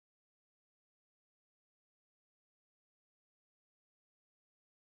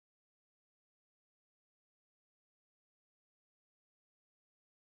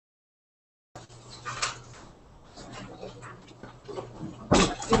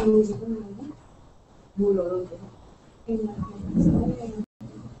Please,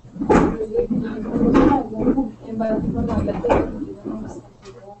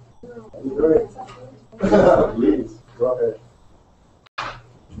 go ahead.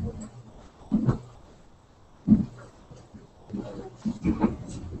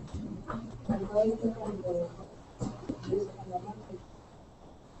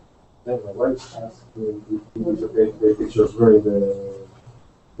 Then my wife asked me if it's okay to take pictures during the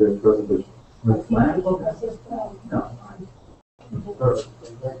presentation.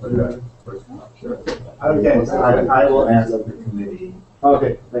 Okay, I will answer the committee.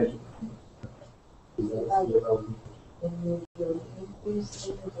 Okay, thank you.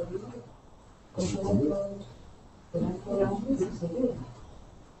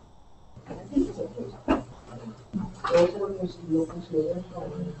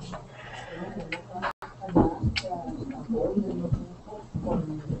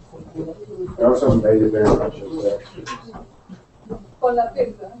 I also made it very much as well. Con la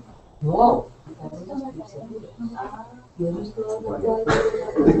pizza. No. I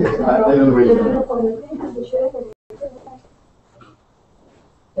didn't read it.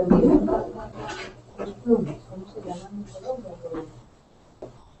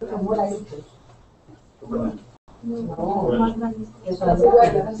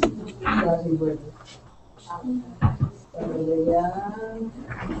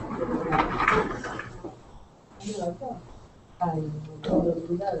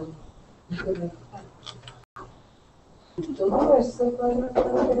 Todo esto,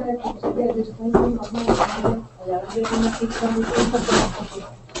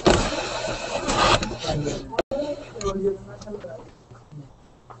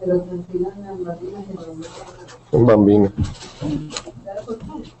 Un bambino.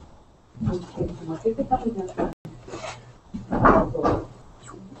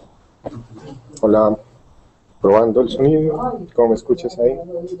 Hola, probando el sonido. ¿Cómo me escuchas ahí?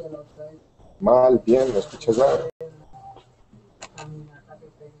 Mal, bien, ¿me escuchas mal?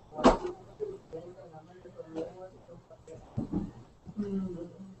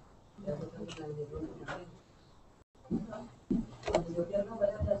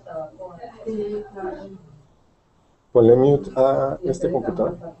 Ponle mute a este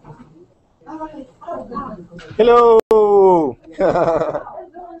computador. Hello!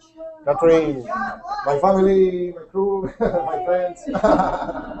 Catherine, my family, my crew, my friends.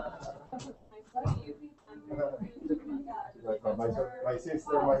 my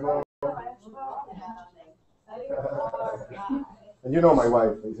sister, my mom. And you know my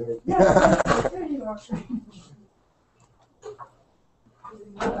wife, isn't it?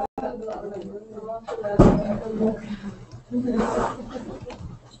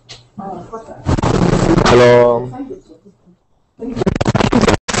 Hello.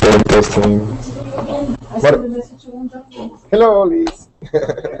 Testing. Hello, Liz.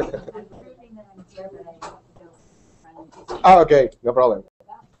 Okay, no problem.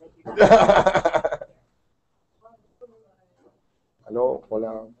 Hello,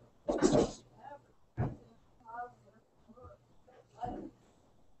 hola.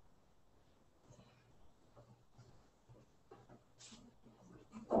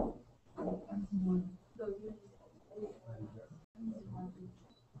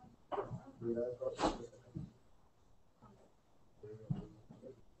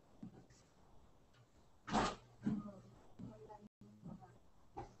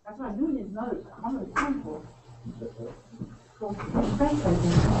 That's what I'm doing is not I'm a sample.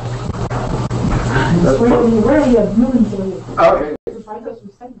 Where are you moving to? Okay.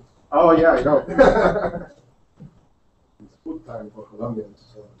 Oh yeah, I know. It's food time for Colombians,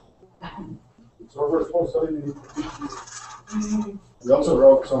 so it's our responsibility to teach you. We also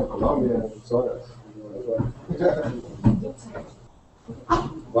wrote some Colombian sodas.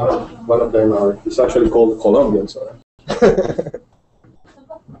 One of them is actually called Colombian soda.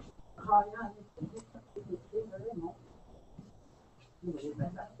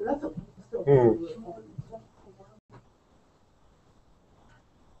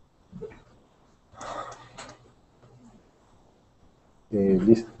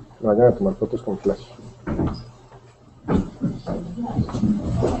 Listo, vayan a tomar fotos con flash.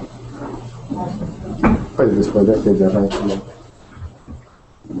 Pues después de que ya arranque.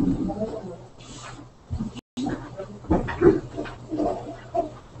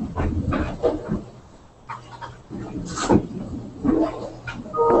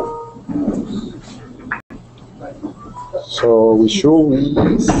 So we should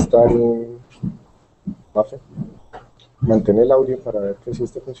be starting. Mafe, mantén el audio para ver que sí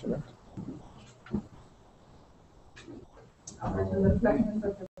esté funcionando.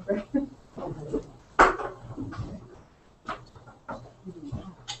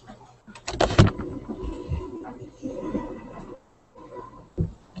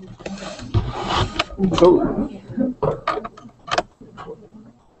 So,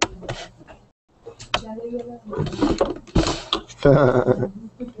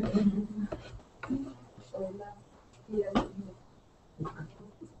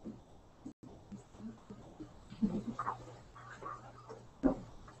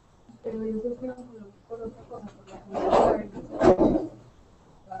 Pero yo creo que no por otra cosa, porque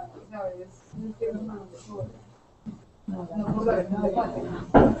 ¿sabes? No quiero más mejor. No por la verdad de página.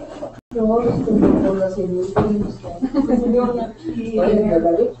 No, por la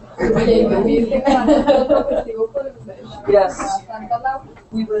Oye, me dice que otro festivo por el Yes. Santa Laura.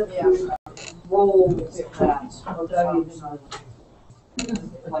 We went through roles of that, otra vez.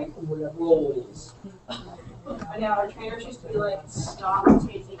 Like roles. I know, our trainers used to be like, stop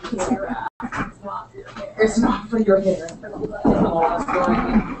taking care of, it's not for your hair. It's not for your hair. Oh,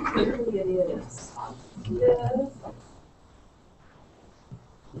 literally it is. Yes.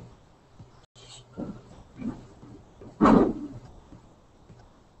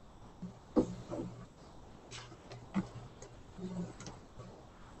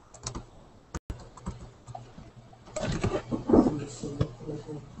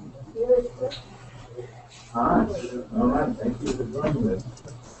 All right, thank you for joining us.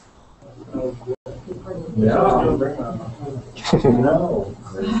 Yeah. No.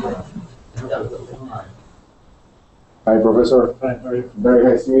 hi, Professor. Hi, how are you? Very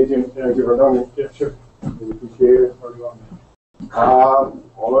nice to meet you. Thank you for coming. Yeah, sure. We appreciate it. Where do you want me?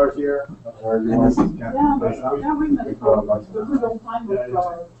 All over here. Where you want? Yeah, we met. This is a long time with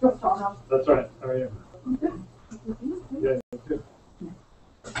just on us. That's right. How are you? Yeah, good.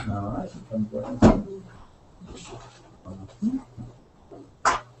 All right.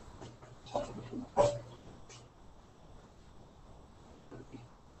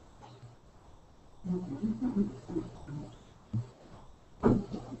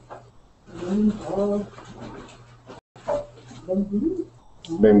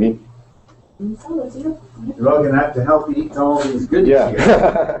 Bendy. You're going to have to help eat all these good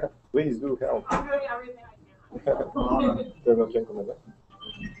Yeah. Please do help. I'm doing everything I can. ¿Ustedes no quieren comer?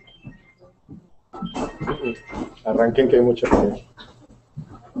 Arranquen que hay mucha comida.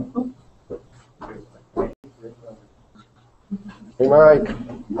 Hey, Mike.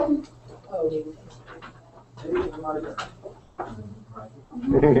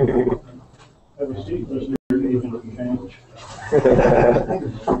 Have a seat. There's your agent change.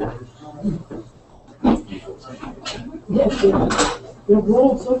 You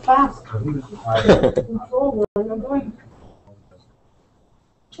rolled so fast. Control where you're going.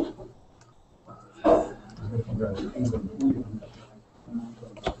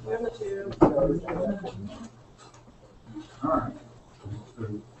 All right.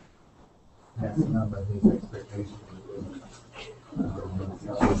 Passing up by these expectations.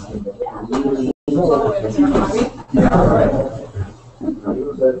 Yeah, all right.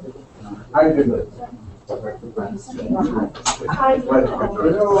 How you doing?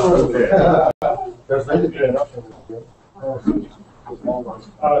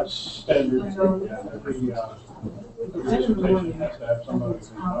 Standard. Yeah, every dissertation has to have somebody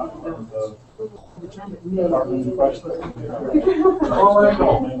who's not from the department in question.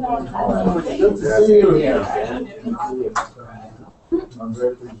 Good to see you here. I'm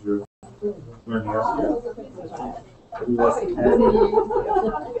very pleased you're learning us.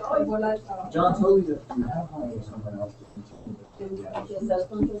 John told you that you have hired someone else to continue.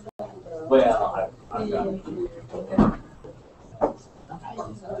 Well, I've got.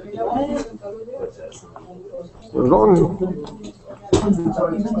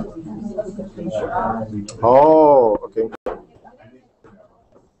 Oh, okay.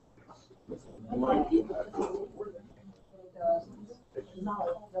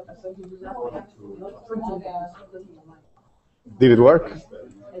 Did it work?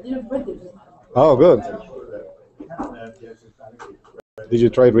 Oh, good. Did you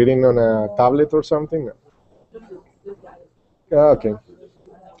try reading on a tablet or something? Okay.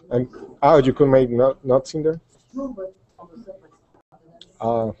 And you could make notes in there?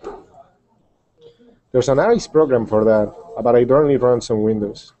 There's an nice program for that, but it only runs on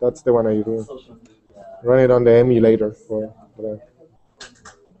Windows. That's the one I do. Run it on the emulator for that.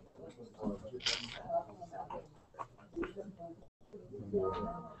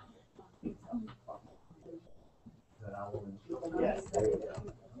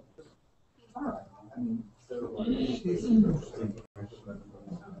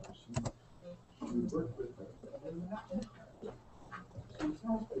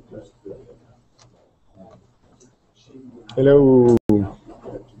 Hello.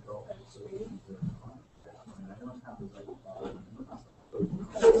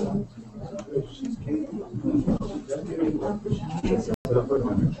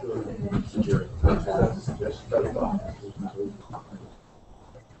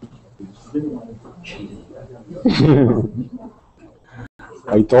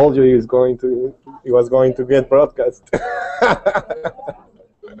 I told you he was going to get broadcast.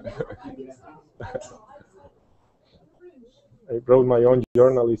 I brought my own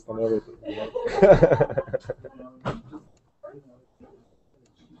journalist and everything.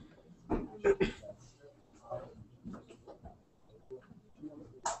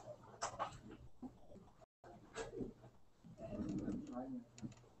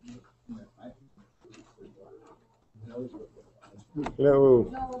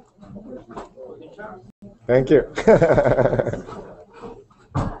 Hello. Thank you.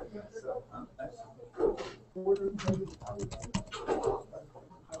 We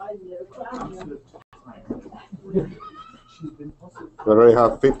already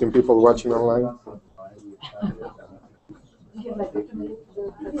have 15 people watching online.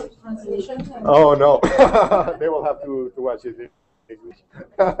 Oh no, they will have to watch it in English.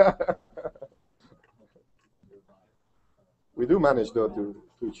 We do manage though to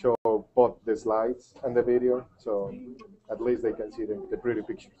show both the slides and the video, so at least they can see the pretty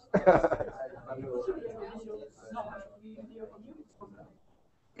pictures.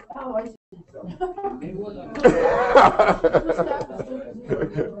 Oh, I see.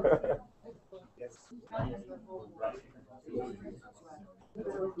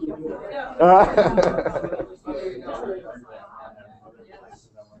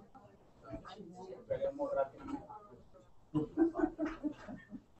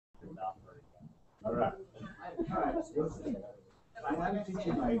 All right. I'm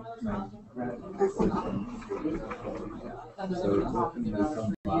teaching my so welcome to come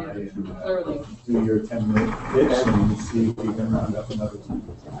by and do your 10-minute pitch and see if you can round up another 2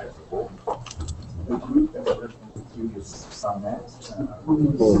 sonnet.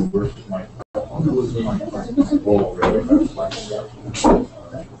 Work with my already.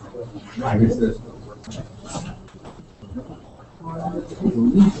 I guess there's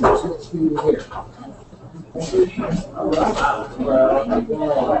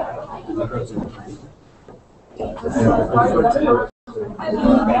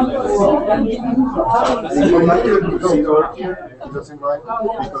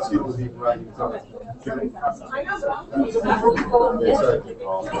because he will be writing something.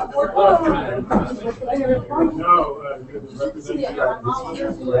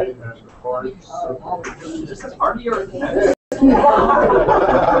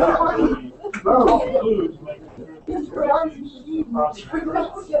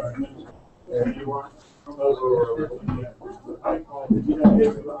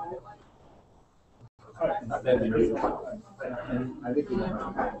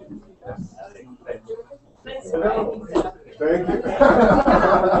 Thank you.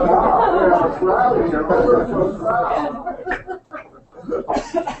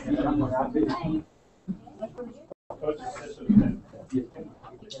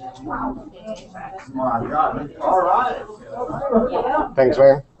 my God. All right. Thanks,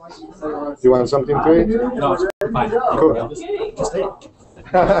 man. Do you want something to eat? No, it's fine. Cool. Just eat.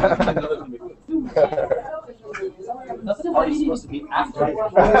 That's the party supposed to be after.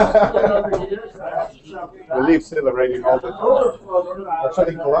 We live celebrating all the time.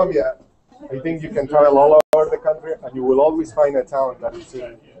 Actually, in Colombia, I think you can travel all over the country and you will always find a town that is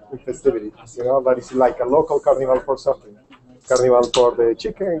in festivities. You know, that is like a local carnival for something. Carnival for the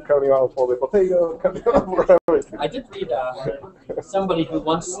chicken, carnival for the potato, carnival for everything. I did read somebody who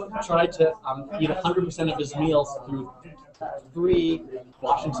once tried to eat 100% of his meals through 3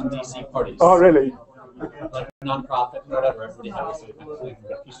 Washington, D.C. parties. Oh, really? Like non-profit, whatever, everybody has it.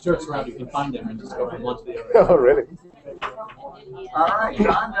 If you search around, you can find them and just go from one to the other. Oh, really? All right,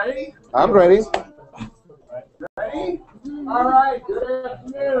 John, ready? I'm ready. Ready? All right, good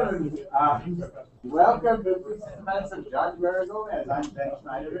afternoon. Welcome to this event of John Guerra Gómez. I'm Ben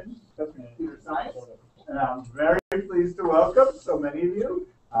Schneiderman, of Computer Science, and I'm very pleased to welcome so many of you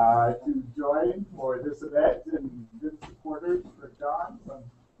to join for this event and good supporters for John from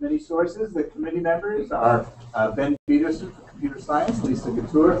many sources. The committee members are Ben Peterson from Computer Science, Lisa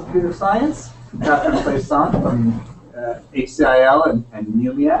Couture from Computer Science, Catherine Plaisant from HCIL and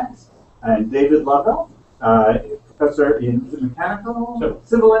MUMIAX, and David Lovell, professor in mechanical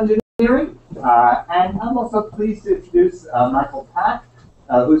civil engineering. And I'm also pleased to introduce Michael Pack,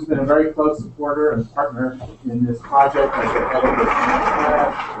 who's been a very close supporter and partner in this project as the head of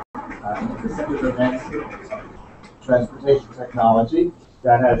the advanced transportation technology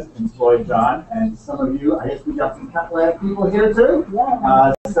that has employed John. And some of you, I guess we got some Cat Lab people here too.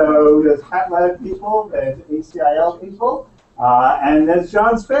 So there's Cat Lab people, there's ACIL people, and there's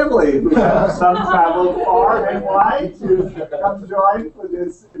John's family, who have some traveled far and wide to come join for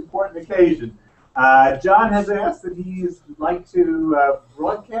this important occasion. John has asked that he'd like to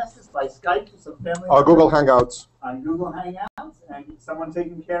broadcast this by Skype to some family members. Google Hangouts. On Google Hangouts, and someone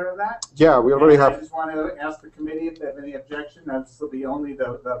taking care of that? Yeah, we already have. I just want to ask the committee if they have any objection. That's still the only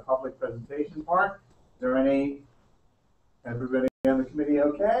the public presentation part. Is there any? Everybody on the committee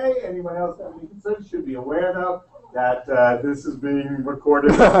okay? Anyone else have any concerns? Should be aware though that this is being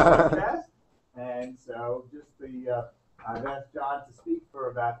recorded podcast. And so just I've asked John to speak for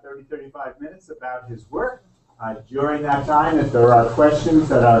about 30-35 minutes about his work. During that time, if there are questions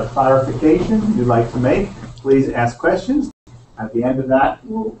that are clarification you'd like to make, please ask questions. At the end of that,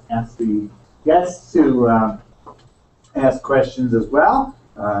 we'll ask the guests to ask questions as well,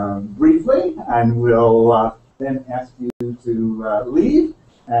 briefly, and we'll then ask you to leave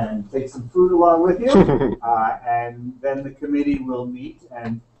and take some food along with you. And then the committee will meet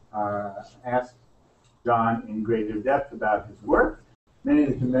and ask John in greater depth about his work. Many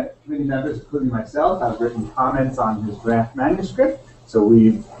of the committee members, including myself, have written comments on his draft manuscript. So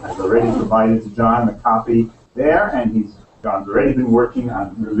I've already provided to John a copy there, and John's already been working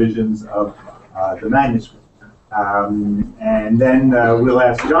on revisions of the manuscript. And then we'll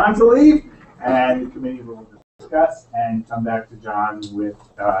ask John to leave, and the committee will discuss and come back to John with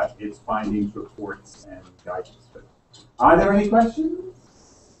its findings, reports, and guidance. But are there any questions?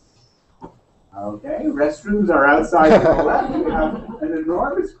 Okay, restrooms are outside to the left. We have an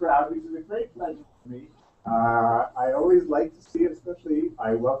enormous crowd, which is a great pleasure for me. I always like to see, especially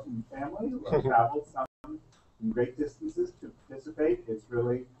I welcome family who have traveled some great distances to participate. It's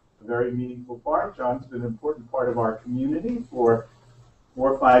really a very meaningful part. John's been an important part of our community for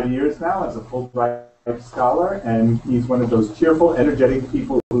 4 or 5 years now as a Fulbright scholar, and he's one of those cheerful, energetic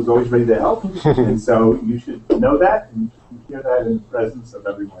people who's always ready to help. And so you should know that, and you should hear that in the presence of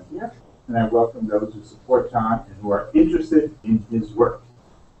everyone here. And I welcome those who support John and who are interested in his work.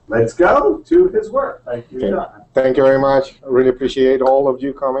 Let's go to his work. Thank you, John. Thank you very much. I really appreciate all of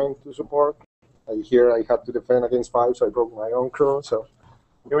you coming to support. I had to defend against 5, so I broke my own crew. So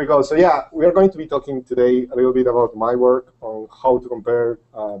here we go. So yeah, we are going to be talking today a little bit about my work on how to compare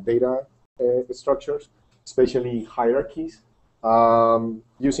data structures, especially hierarchies,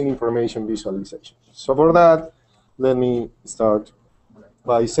 using information visualization. So for that, let me start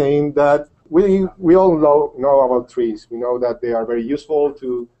by saying that we all know about trees. We know that they are very useful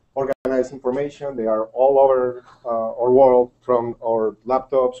to organize information. They are all over our world, from our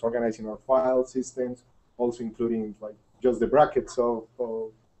laptops, organizing our file systems, also including like just the brackets of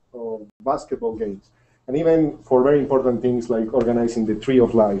basketball games. And even for very important things like organizing the tree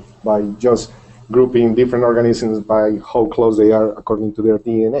of life by just grouping different organisms by how close they are according to their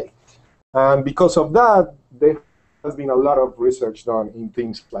DNA. And because of that, there has been a lot of research done in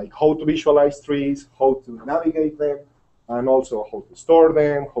things like how to visualize trees, how to navigate them, and also how to store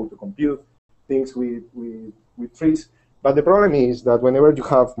them, how to compute things with trees. But the problem is that whenever you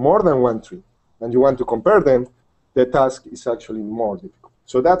have more than one tree and you want to compare them, the task is actually more difficult.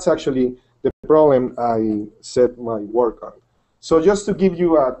 So that's actually the problem I set my work on. So just to give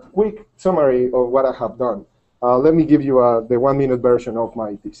you a quick summary of what I have done, let me give you the 1-minute version of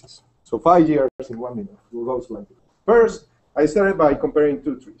my thesis. So 5 years in 1 minute, we'll go slightly. First, I started by comparing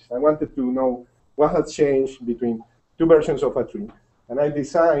 2 trees. I wanted to know what has changed between 2 versions of a tree, and I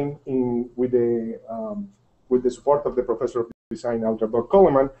designed with the support of the professor of design, Bob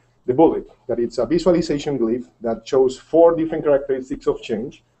Coleman, the bullet. That it's a visualization glyph that shows 4 different characteristics of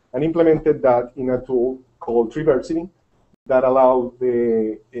change, and implemented that in a tool called Treeversity that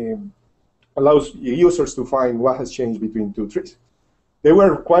allows users to find what has changed between 2 trees. They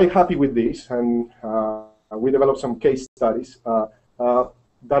were quite happy with this, and we developed some case studies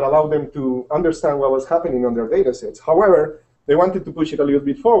that allowed them to understand what was happening on their data sets. However, they wanted to push it a little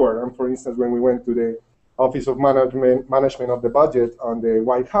bit forward. And for instance, when we went to the Office of Management of the Budget on the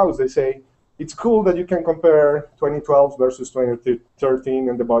White House, they say, it's cool that you can compare 2012 versus 2013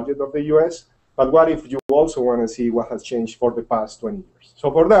 in the budget of the US, but what if you also want to see what has changed for the past 20 years?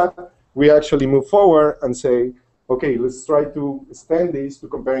 So for that, we actually move forward and say, okay, let's try to extend this to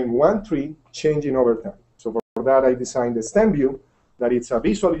comparing 1 tree changing over time. So for that, I designed the stem view, that it's a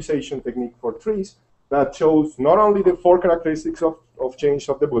visualization technique for trees that shows not only the 4 characteristics of change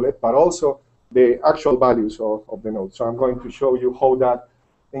of the bullet, but also the actual values of the nodes. So I'm going to show you how that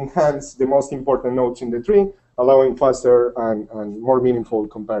enhances the most important nodes in the tree, allowing faster and more meaningful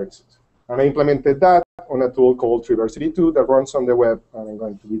comparisons. And I implemented that on a tool called Triversity 2 that runs on the web, and I'm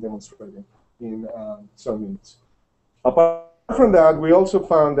going to be demonstrating in some minutes. Apart from that, we also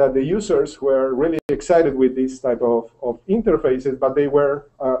found that the users were really excited with this type of interfaces, but they were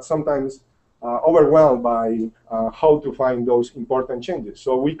sometimes overwhelmed by how to find those important changes.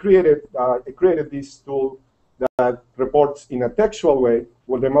 So we created this tool that reports in a textual way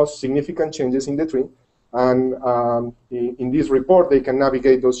with the most significant changes in the tree. And in this report, they can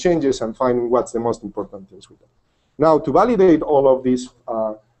navigate those changes and find what's the most important things with them. Now, to validate all of these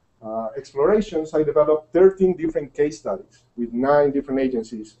explorations, I developed 13 different case studies with 9 different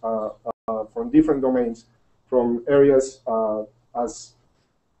agencies from different domains, from areas as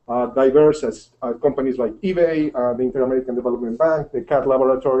diverse as companies like eBay, the Inter-American Development Bank, the CAT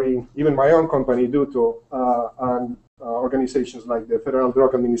Laboratory, even my own company, Duto, and organizations like the Federal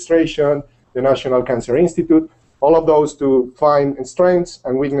Drug Administration, the National Cancer Institute, all of those to find strengths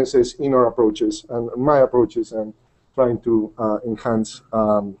and weaknesses in our approaches and my approaches and trying to enhance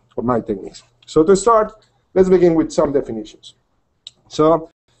my techniques. So to start, let's begin with some definitions. So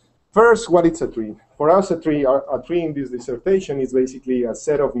first, what is a tree? For us, a tree in this dissertation is basically a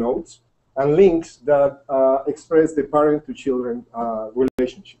set of nodes and links that express the parent-to-children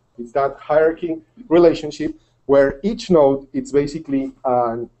relationship. It's that hierarchy relationship where each node, it's basically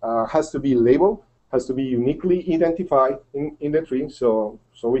has to be labeled, has to be uniquely identified in the tree, so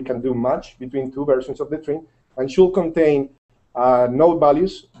we can do match between 2 versions of the tree, and should contain node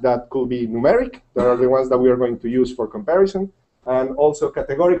values that could be numeric, that are the ones that we are going to use for comparison, and also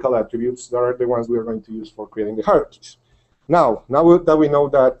categorical attributes that are the ones we are going to use for creating the hierarchies. Now that we know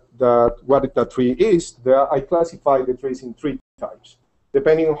what the tree is, I classify the trees in 3 types,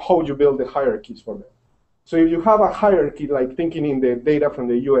 depending on how you build the hierarchies for them. So if you have a hierarchy, like thinking in the data from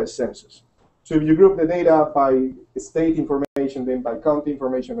the US Census, so if you group the data by state information, then by county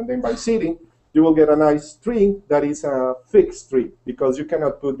information, and then by city, you will get a nice tree that is a fixed tree, because you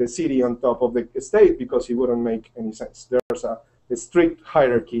cannot put the city on top of the state because it wouldn't make any sense. There's a strict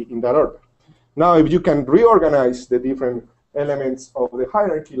hierarchy in that order. Now, if you can reorganize the different elements of the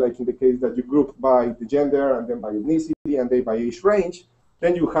hierarchy, like in the case that you group by the gender and then by ethnicity and then by age range,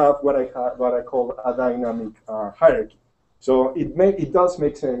 then you have what I call a dynamic hierarchy. So it does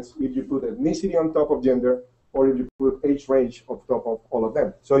make sense if you put ethnicity on top of gender, or if you put age range on top of all of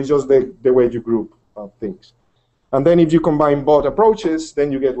them. So it's just the way you group things. And then if you combine both approaches,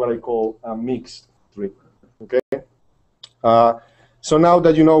 then you get what I call a mixed tree. Okay. So now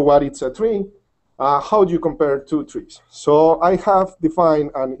that you know what it's a tree, how do you compare 2 trees? So I have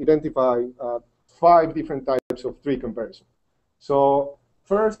defined and identified 5 different types of tree comparison. So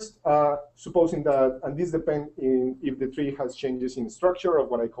first, supposing that, and this depends if the tree has changes in structure, or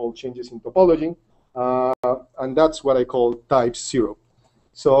what I call changes in topology, and that's what I call type 0.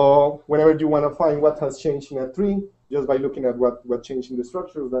 So whenever you want to find what has changed in a tree, just by looking at what changed in the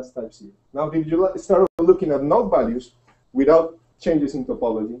structure, that's type 0. Now, if you start looking at node values without changes in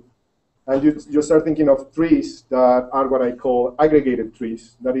topology, and you start thinking of trees that are what I call aggregated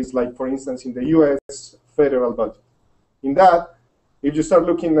trees, that is like, for instance, in the US federal budget. In that, if you start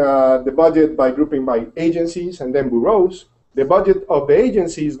looking at the budget by grouping by agencies and then bureaus, the budget of the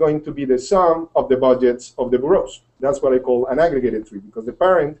agency is going to be the sum of the budgets of the bureaus. That's what I call an aggregated tree, because the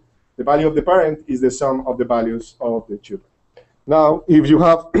value of the parent is the sum of the values of the children. Now, if you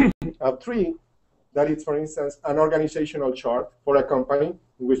have a tree that is, for instance, an organizational chart for a company,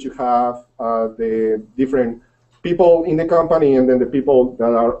 in which you have the different people in the company and then the people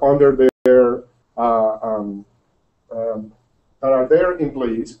that are under their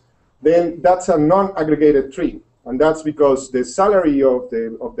employees, then that's a non-aggregated tree. And that's because the salary of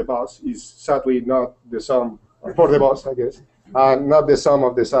the boss is sadly not the sum, for the boss, I guess, not the sum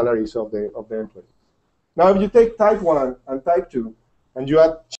of the salaries of the employees. Now, if you take type 1 and type 2, and you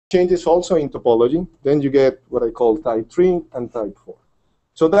add changes also in topology, then you get what I call type 3 and type 4.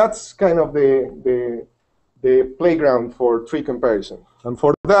 So that's kind of the playground for tree comparison. And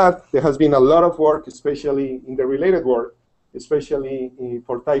for that, there has been a lot of work, especially in the related work, especially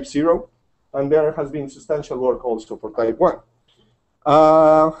for type 0. And there has been substantial work also for type 1.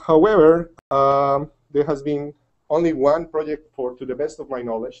 However, there has been only one project, to the best of my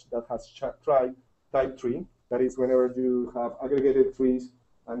knowledge, that has tried type 3. That is, whenever you have aggregated trees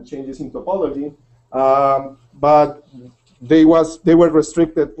and changes in topology. But they were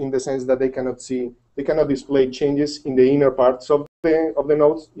restricted in the sense that they cannot display changes in the inner parts of the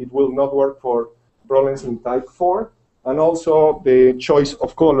nodes. It will not work for problems in type 4. And also, the choice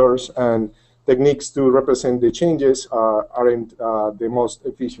of colors and techniques to represent the changes aren't the most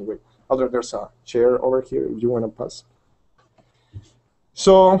efficient way. Although there's a chair over here if you want to pass.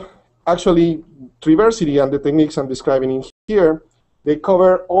 So actually, Triversity and the techniques I'm describing in here, they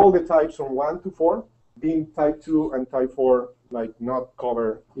cover all the types from 1 to 4, being type 2 and type 4 like not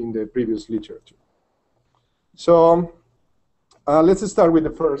covered in the previous literature. So let's start with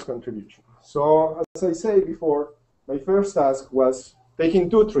the first contribution. So as I said before, my first task was taking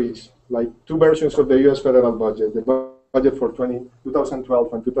 2 trees, like 2 versions of the US federal budget, the budget for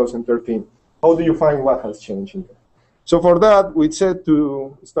 2012 and 2013. How do you find what has changed in there? So for that, we said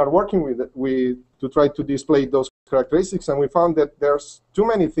to start working to try to display those characteristics, and we found that there's too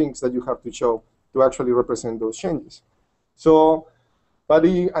many things that you have to show to actually represent those changes. So,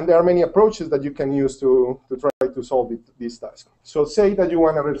 and there are many approaches that you can use to try to solve this task. So say that you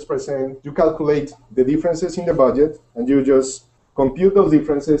want to represent, you calculate the differences in the budget, and you just compute those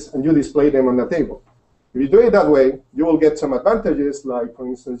differences, and you display them on the table. If you do it that way, you will get some advantages, like, for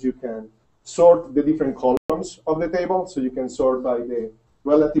instance, you can sort the different columns of the table, so you can sort by the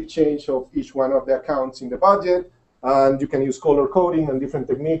relative change of each one of the accounts in the budget, and you can use color coding and different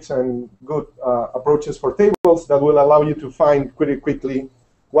techniques and good approaches for tables that will allow you to find pretty quickly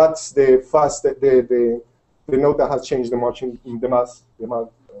what's the note that has changed the most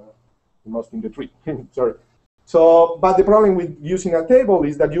in the tree. Sorry. So, but the problem with using a table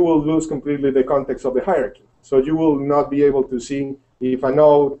is that you will lose completely the context of the hierarchy. So you will not be able to see if a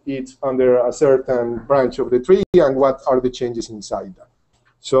node is under a certain branch of the tree and what are the changes inside that.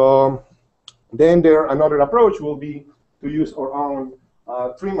 So then another approach will be to use our own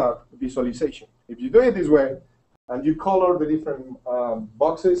tree map visualization. If you do it this way, and you color the different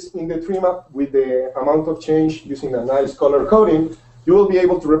boxes in the tree map with the amount of change using a nice color coding, you will be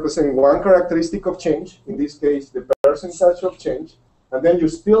able to represent one characteristic of change, in this case, the percentage of change, and then you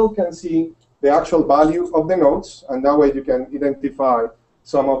still can see the actual value of the nodes, and that way you can identify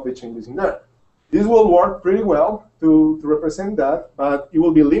some of the changes in there. This will work pretty well to represent that, but it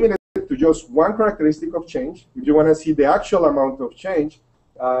will be limited to just one characteristic of change. If you want to see the actual amount of change,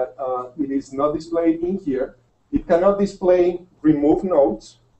 it is not displayed in here. It cannot display remove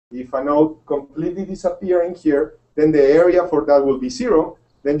nodes. If a node completely disappears in here, then the area for that will be 0.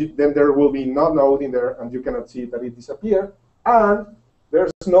 Then there will be no node in there, and you cannot see that it disappeared. And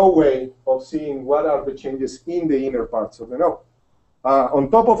there's no way of seeing what are the changes in the inner parts of the node.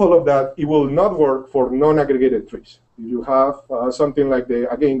 On top of all of that, it will not work for non-aggregated trees. If you have something like the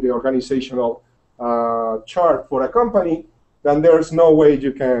organizational chart for a company, then there's no way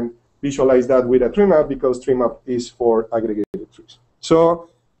you can visualize that with a tree map, because tree map is for aggregated trees. So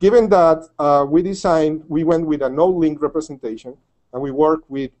given that, we went with a node link representation, and we worked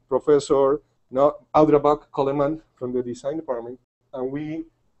with Professor Audra Coleman from the design department, and we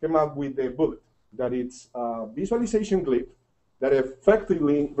came up with the bullet, that it's a visualization glyph that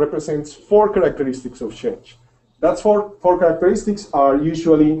effectively represents 4 characteristics of change. That 4 characteristics are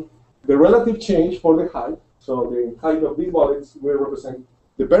usually the relative change for the height. So the height of these bullets will represent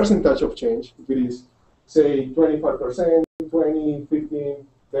the percentage of change. If it is, say, 25%, 20, 15,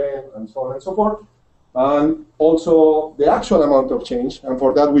 10, and so on and so forth. And also the actual amount of change, and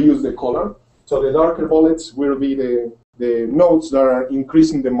for that we use the color. So the darker bullets will be the nodes that are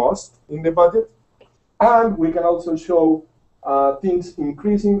increasing the most in the budget. And we can also show things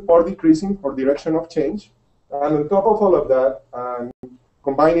increasing or decreasing, or direction of change. And on top of all of that,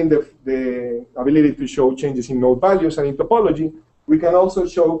 combining the ability to show changes in node values and in topology, we can also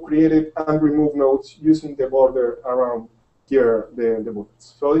show created and removed nodes using the border around here, the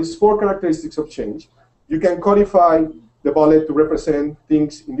bullets. So these 4 characteristics of change. You can codify the bullet to represent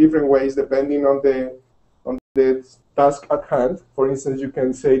things in different ways depending on the task at hand. For instance, you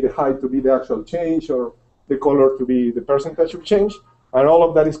can say the height to be the actual change, or the color to be the percentage of change. And all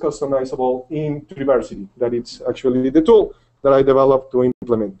of that is customizable in Triversity. That is actually the tool that I developed to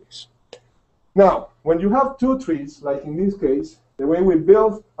implement this. Now, when you have 2 trees, like in this case, the way we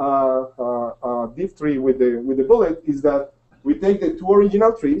build a div tree with the bullet is that we take the 2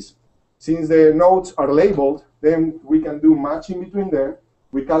 original trees. Since the nodes are labeled, then we can do matching between them.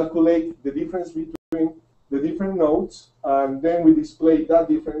 We calculate the difference between the different nodes, and then we display that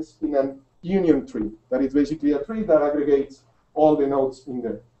difference in an union tree. That is basically a tree that aggregates all the nodes in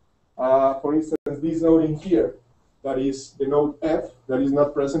there. For instance, this node in here, that is the node F, that is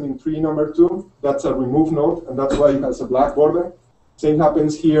not present in tree number 2. That's a remove node, and that's why it has a black border. Same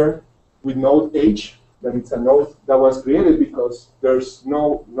happens here with node H, that it's a node that was created because there's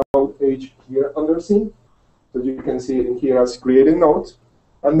no node H here under C. So you can see it in here as created nodes.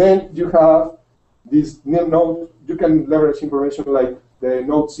 And then you have this node, you can leverage information like the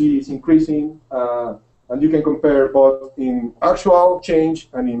node C is increasing, and you can compare both in actual change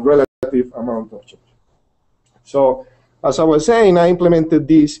and in relative amount of change. So as I was saying, I implemented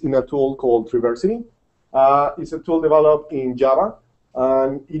this in a tool called Triversity. It's a tool developed in Java,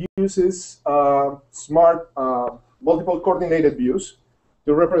 and it uses smart multiple coordinated views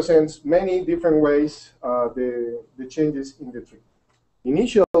to represent many different ways the changes in the tree.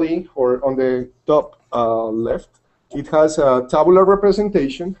 Initially, or on the top left, it has a tabular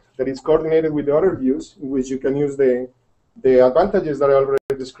representation that is coordinated with the other views, in which you can use the advantages that I already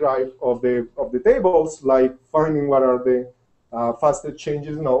described of the tables, like finding what are the fastest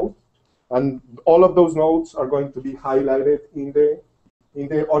changes node, and all of those nodes are going to be highlighted in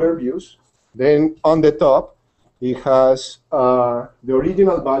the other views. Then on the top, it has the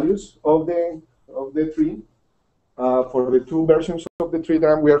original values of the tree for the two versions of the tree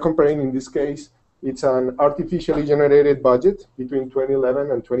that we are comparing. In this case, it's an artificially generated budget between 2011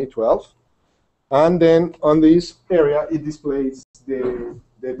 and 2012. And then on this area, it displays the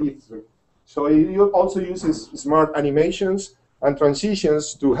diff tree. So it also uses smart animations and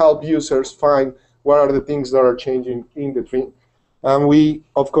transitions to help users find what are the things that are changing in the tree. And we,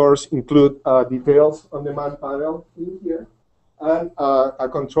 of course, include details on the man panel in here, and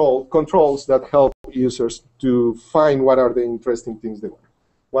controls that help users to find what are the interesting things they want.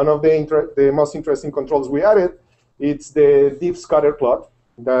 One of the most interesting controls we added, it's the diff scatter plot.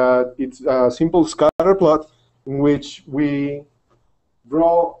 That it's a simple scatter plot in which we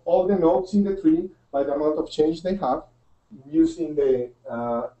draw all the nodes in the tree by the amount of change they have, using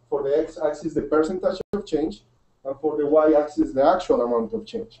for the x-axis the percentage of change, and for the y-axis the actual amount of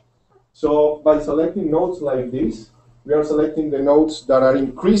change. So by selecting nodes like this, we are selecting the nodes that are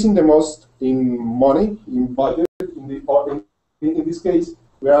increasing the most in money, in budget. In this case,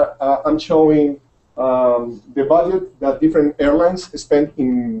 I'm showing the budget that different airlines spend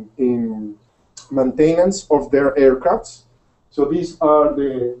in maintenance of their aircrafts. So these are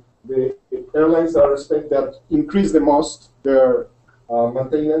the airlines that increase the most their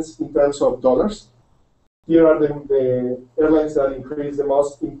maintenance in terms of dollars. Here are the airlines that increase the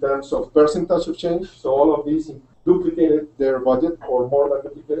most in terms of percentage of change. So all of these duplicated their budget, or more than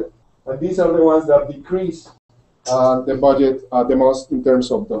duplicated. And these are the ones that decrease the budget the most in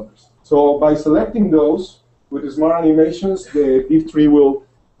terms of dollars. So by selecting those with the smart animations, the diff tree will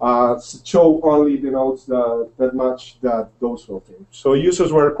show only the nodes that match those filters. So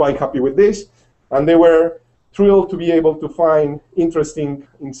users were quite happy with this, and they were thrilled to be able to find interesting,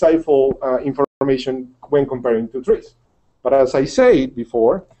 insightful information when comparing two trees. But as I said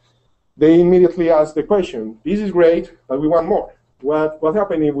before, they immediately asked the question, this is great, but we want more. What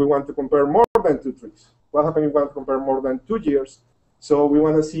happens if we want to compare more than two trees? What happens if we want to compare more than 2 years? So we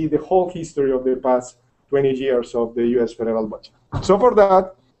want to see the whole history of the past 20 years of the US federal budget. So for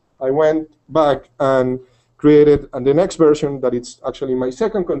that, I went back and created the next version that it's actually my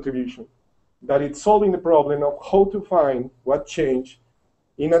second contribution, that it's solving the problem of how to find what change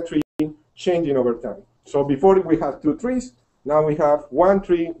in a tree changing over time. So before we had 2 trees, now we have 1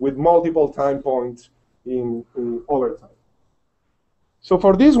 tree with multiple time points in over time. So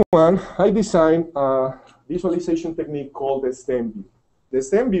for this one, I designed a visualization technique called the stem view. The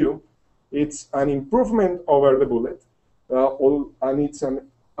stem view, it's an improvement over the bullet, and it's an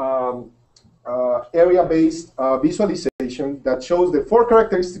area-based visualization that shows the 4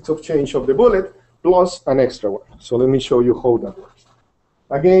 characteristics of change of the bullet plus an extra one. So let me show you how that works.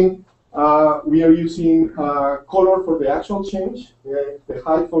 Again, we are using color for the actual change, the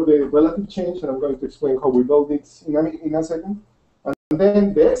height for the relative change, and I'm going to explain how we build it in a second. And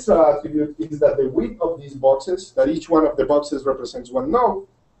then the extra attribute is that the width of these boxes, that each one of the boxes represents 1 node,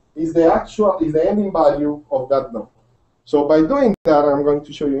 is the ending value of that node. So by doing that, I'm going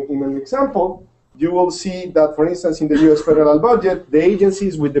to show you in an example, you will see that, for instance, in the US federal budget, the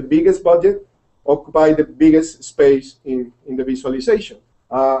agencies with the biggest budget occupy the biggest space in the visualization,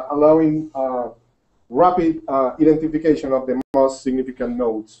 allowing rapid identification of the most significant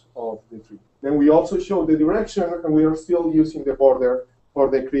nodes of the tree. Then we also show the direction, and we are still using the border for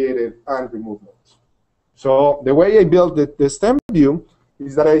the created and removed nodes. So the way I built the stem view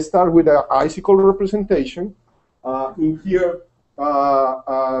is that I start with an icicle representation. In here,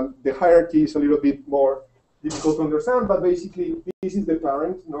 the hierarchy is a little bit more difficult to understand, but basically this is the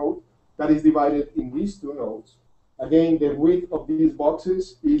parent node that is divided in these 2 nodes. Again, the width of these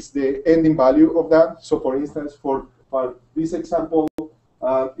boxes is the ending value of that. So for instance, for this example,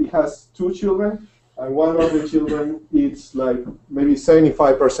 it has 2 children, and one of the children is like maybe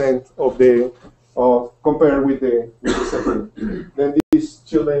 75% compared with the second. Then these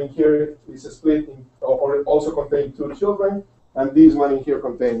children here is split or also contain 2 children, and this one in here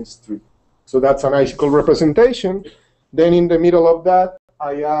contains 3. So that's an icicle representation. Then in the middle of that,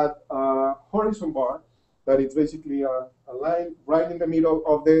 I add a horizon bar that it's basically a line right in the middle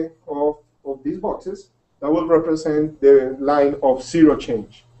of these boxes that will represent the line of zero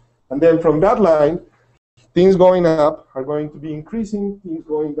change. And then from that line, things going up are going to be increasing, things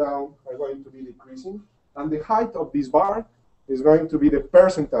going down are going to be decreasing, and the height of this bar is going to be the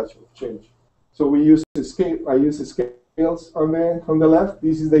percentage of change. So we use a scale. I use scales on the left.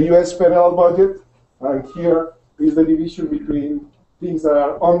 This is the U.S. federal budget, and here is the division between things that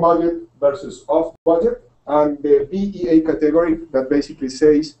are on budget versus off budget, and the BEA category that basically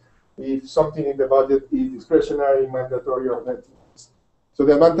says if something in the budget is discretionary, mandatory, or net interest. So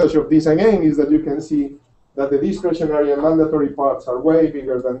the advantage of this again is that you can see that the discretionary and mandatory parts are way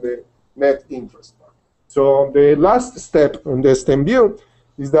bigger than the net interest part. So the last step on the STEM view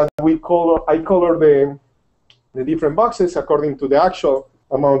is that I color the different boxes according to the actual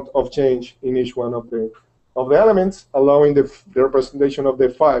amount of change in each one of the elements, allowing the representation of the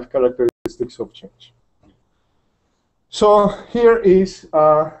 5 characteristics of change. So here is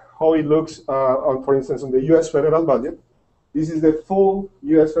how it looks, for instance, on the U.S. federal budget. This is the full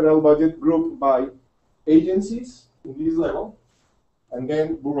U.S. federal budget grouped by agencies in this level, and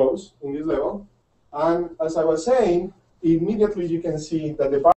then bureaus in this level. And as I was saying, immediately you can see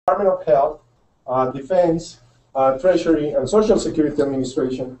that the Department of Health, Defense, Treasury, and Social Security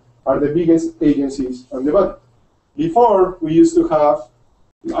Administration are the biggest agencies on the budget. Before, we used to have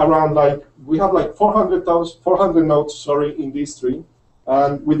around we have 400 notes, in these 3.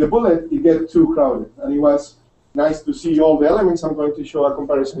 And with the bullet, it gets too crowded. And it was nice to see all the elements. I'm going to show a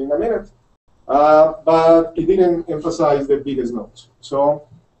comparison in a minute. But it didn't emphasize the biggest notes. So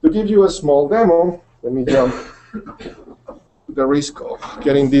to give you a small demo, let me jump to the risk of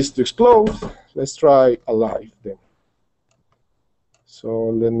getting this to explode. Let's try a live demo. So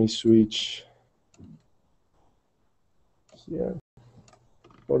let me switch here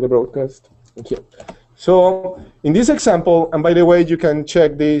for the broadcast. Okay. So in this example, and by the way, you can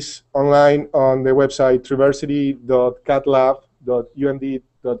check this online on the website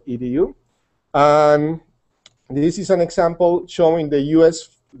triversity.catlab.umd.edu. And this is an example showing the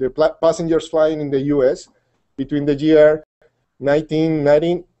passengers flying in the US between the year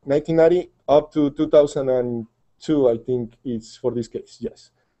 1990 up to 2002, I think it's for this case, yes.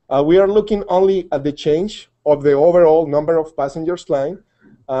 We are looking only at the change of the overall number of passengers flying.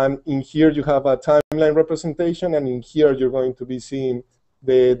 And in here you have a timeline representation, and in here you're going to be seeing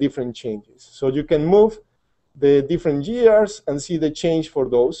the different changes. So you can move the different years and see the change for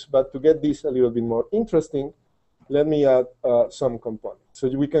those. But to get this a little bit more interesting, let me add some components. So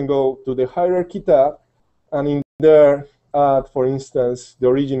we can go to the hierarchy tab, and in there add, for instance, the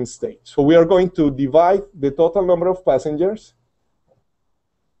origin state. So we are going to divide the total number of passengers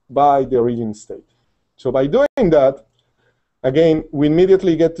by the origin state. So by doing that, again, we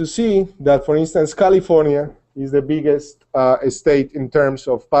immediately get to see that, for instance, California is the biggest state in terms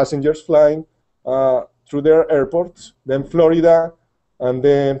of passengers flying through their airports, then Florida, and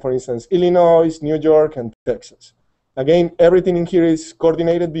then, for instance, Illinois, New York, and Texas. Again, everything in here is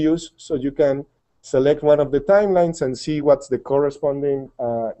coordinated views, so you can select one of the timelines and see what's the corresponding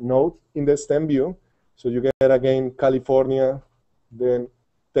node in the STEM view. So you get, again, California, then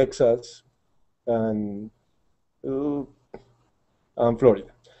Texas, and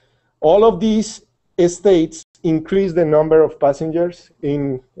Florida. All of these states increased the number of passengers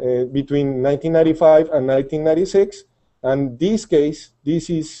in between 1995 and 1996. And this case, this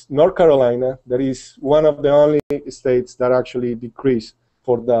is North Carolina. That is one of the only states that actually decreased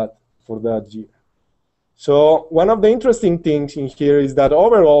for that year. So one of the interesting things in here is that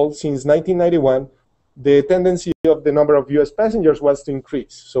overall, since 1991, the tendency of the number of US passengers was to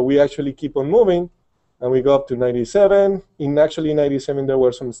increase. So we actually keep on moving. And we go up to 97. In actually 97, there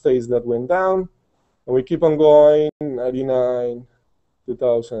were some states that went down. And we keep on going, 99,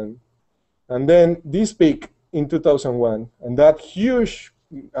 2000. And then this peak in 2001. And that huge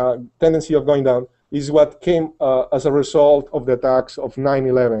tendency of going down is what came as a result of the attacks of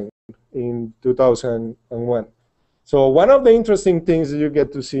 9/11 in 2001. So one of the interesting things that you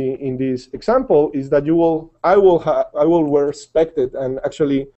get to see in this example is that I will wear expected, and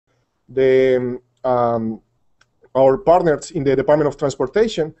actually our partners in the Department of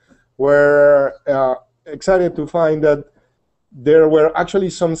Transportation were excited to find that there were actually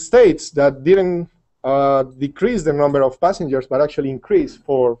some states that didn't decrease the number of passengers, but actually increase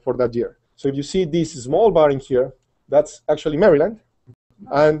for that year. So if you see this small bar in here, that's actually Maryland.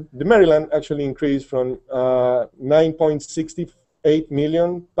 And the Maryland actually increased from 9.68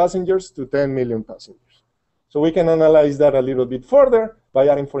 million passengers to 10 million passengers. So we can analyze that a little bit further by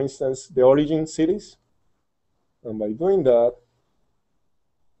adding, for instance, the origin cities. And by doing that,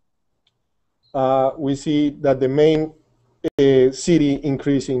 we see that the main city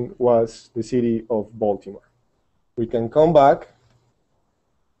increasing was the city of Baltimore. We can come back,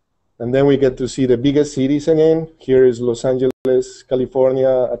 and then we get to see the biggest cities again. Here is Los Angeles,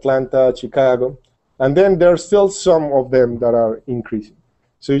 California, Atlanta, Chicago. And then there's still some of them that are increasing.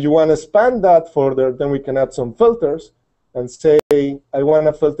 So if you want to expand that further, then we can add some filters and say, I want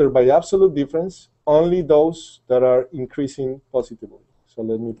to filter by absolute difference, only those that are increasing positively. So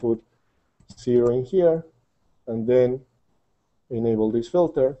let me put 0 in here, and then enable this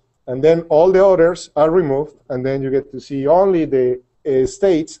filter. And then all the others are removed, and then you get to see only the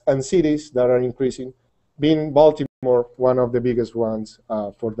states and cities that are increasing, being Baltimore one of the biggest ones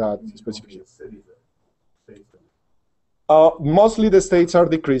for that specific. Mostly the states are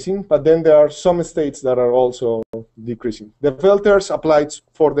decreasing, but then there are some states that are also decreasing. The filters applied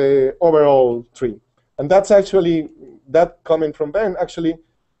for the overall tree. And that's actually, that comment from Ben actually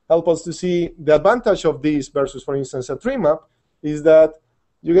help us to see the advantage of this versus, for instance, a tree map is that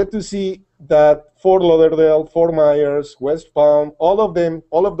you get to see that Fort Lauderdale, Fort Myers, West Palm, all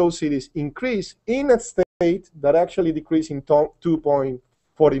of those cities increase in a state that actually decrease in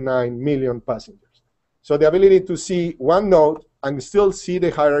 2.49 million passengers. So the ability to see one node and still see the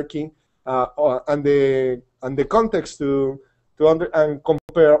hierarchy and the context to and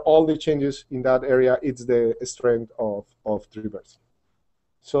compare all the changes in that area, it's the strength of Treeverse.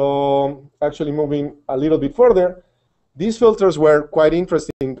 So actually moving a little bit further, these filters were quite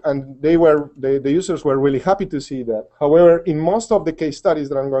interesting, and the users were really happy to see that. However, in most of the case studies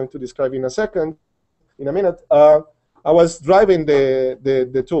that I'm going to describe in a minute, I was driving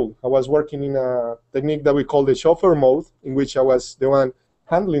the tool. I was working in a technique that we call the chauffeur mode, in which I was the one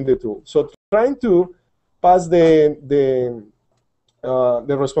handling the tool. So trying to pass the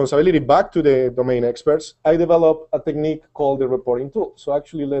responsibility back to the domain experts, I developed a technique called the reporting tool. So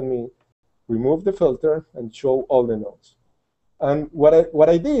actually, let me remove the filter and show all the nodes. And what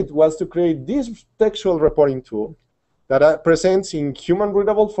I did was to create this textual reporting tool that presents in human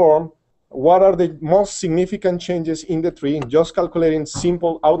readable form what are the most significant changes in the tree, just calculating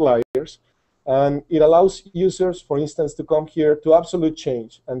simple outliers. And it allows users, for instance, to come here to absolute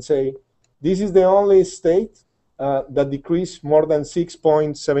change and say, this is the only state that decreased more than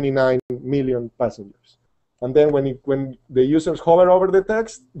 6.79 million passengers. And then when the users hover over the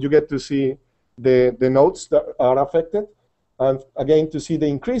text, you get to see the nodes that are affected. And again, to see the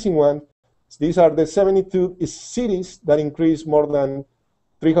increasing one, these are the 72 cities that increase more than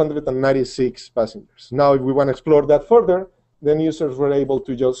 396 passengers. Now, if we want to explore that further, then users were able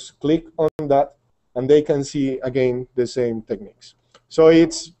to just click on that, and they can see, again, the same techniques. So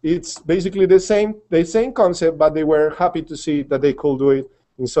it's basically the same concept, but they were happy to see that they could do it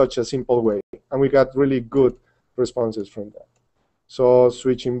in such a simple way. And we got really good responses from that. So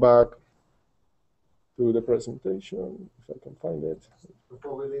switching back to the presentation, if I can find it.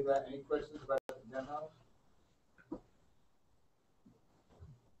 Before we leave that, any questions about the demo?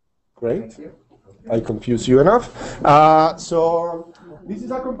 Great. I confused you enough. So this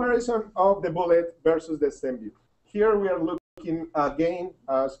is a comparison of the bullet versus the stem view. Here we are looking again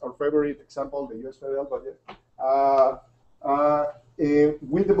as our favorite example, the US federal budget,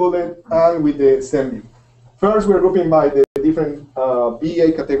 with the bullet and with the stem view. First, we're grouping by the different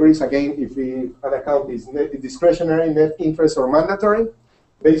BA categories. Again, if an account is discretionary, net interest, or mandatory,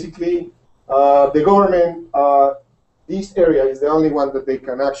 basically the government, this area is the only one that they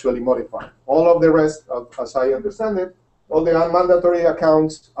can actually modify. All of the rest, as I understand it, all the unmandatory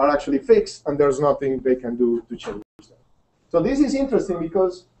accounts are actually fixed, and there's nothing they can do to change them. So this is interesting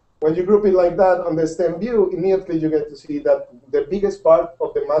because when you group it like that on the stem view, immediately you get to see that the biggest part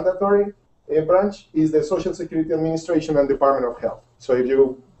of the mandatory branch is the Social Security Administration and Department of Health. So if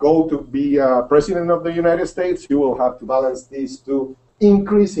you go to be president of the United States, you will have to balance these two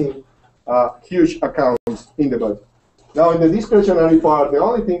increasing huge accounts in the budget. Now, in the discretionary part, the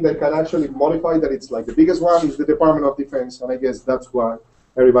only thing that can actually modify that it's like the biggest one is the Department of Defense, and I guess that's why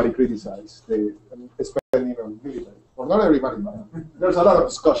everybody criticizes the spending on military. Well, not everybody, but there's a lot of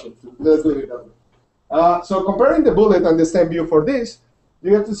discussion. Let's leave it that way. So comparing the bullet and the stem view for this,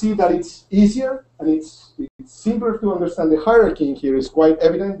 you get to see that it's easier and it's simpler to understand. The hierarchy in here is quite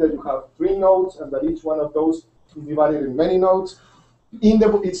evident that you have 3 nodes and that each one of those is divided in many nodes.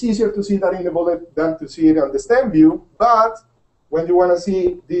 It's easier to see that in the bullet than to see it on the stem view, but when you want to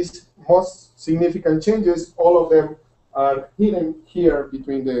see these most significant changes, all of them are hidden here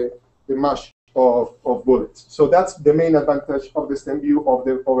between the mesh of bullets. So that's the main advantage of the stem view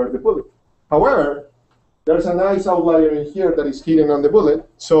over the bullet. However, there's a nice outlier in here that is hidden on the bullet.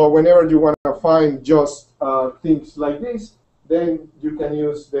 So whenever you want to find just things like this, then you can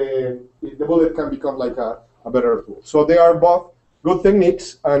use the bullet can become like a better tool. So they are both good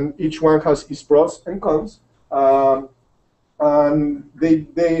techniques, and each one has its pros and cons. And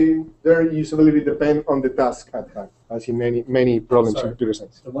their usability depend on the task at hand, as in many problems in computer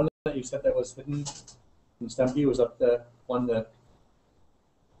science. The one that you said that was hidden in STEMP was that the one that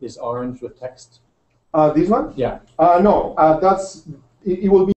is orange with text? This one? Yeah. No,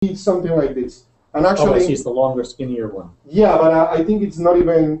 it will be something like this. And actually, I see, it's the longer, skinnier one. Yeah, but I think it's not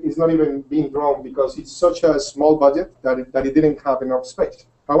even being drawn because it's such a small budget that it didn't have enough space.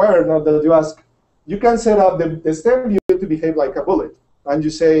 However, now that you ask, you can set up the STEM view to behave like a bullet, and you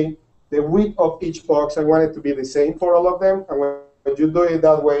say the width of each box, I want it to be the same for all of them, and when you do it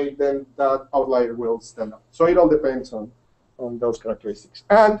that way, then that outlier will stand up. So it all depends on those characteristics.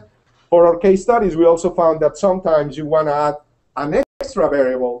 And for our case studies, we also found that sometimes you want to add an extra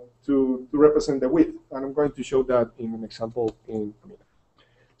variable to represent the width, and I'm going to show that in an example in a minute.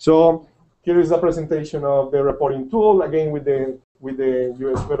 So here is a presentation of the reporting tool, again with the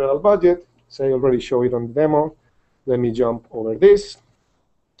US federal budget. So I already showed it on the demo. Let me jump over this.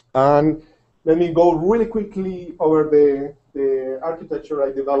 And let me go really quickly over the architecture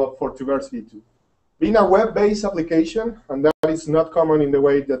I developed for Diversity 2. Being a web-based application, and that is not common in the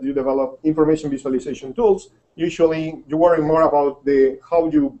way that you develop information visualization tools, usually you worry more about how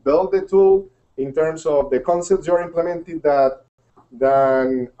you build the tool in terms of the concepts you're implementing than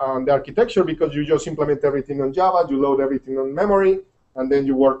the architecture, because you just implement everything on Java, you load everything on memory, and then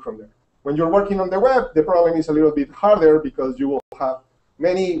you work from there. When you're working on the web, the problem is a little bit harder because you will have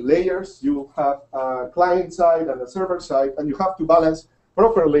many layers. You will have a client side and a server side, and you have to balance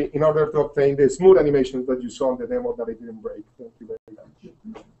properly in order to obtain the smooth animations that you saw in the demo that I didn't break. Thank you very much.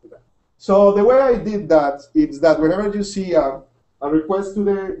 So the way I did that is that whenever you see a request to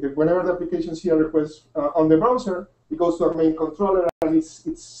whenever the application sees a request on the browser, it goes to our main controller and it's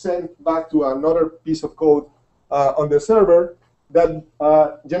sent back to another piece of code on the server that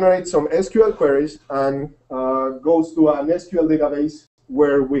generates some SQL queries and goes to an SQL database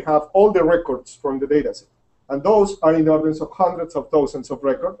where we have all the records from the dataset. And those are in the orders of hundreds of thousands of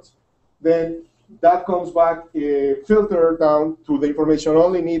records. Then that comes back filtered down to the information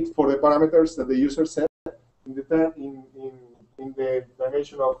only need for the parameters that the user set in the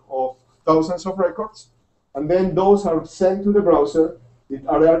dimension of thousands of records. And then those are sent to the browser. They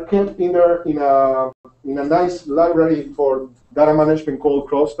are kept in there in a nice library for data management called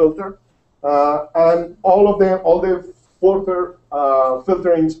cross-filter. And all the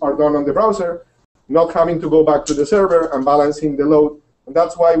filterings are done on the browser, not having to go back to the server and balancing the load. And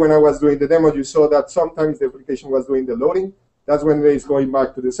that's why when I was doing the demo, you saw that sometimes the application was doing the loading. That's when it's going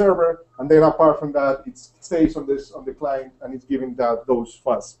back to the server. And then apart from that, it stays on the client and it's giving those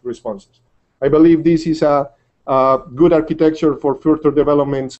fast responses. I believe this is a good architecture for further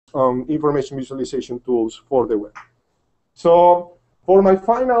developments on information visualization tools for the web. So for my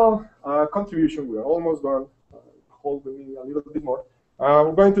final contribution, we're almost done. Hold me a little bit more.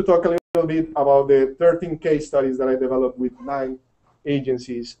 We're going to talk a little bit about the 13 case studies that I developed with 9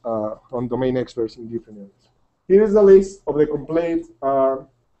 agencies on domain experts in different areas. Here is the list of the complete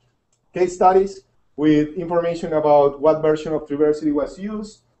case studies with information about what version of Diversity was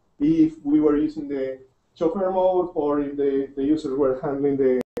used, if we were using the chauffeur mode, or if the users were handling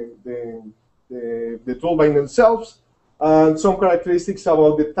the tool by themselves, and some characteristics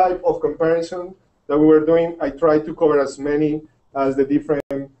about the type of comparison that we were doing. I tried to cover as many as the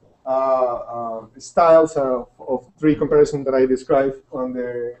different styles of 3 comparisons that I described on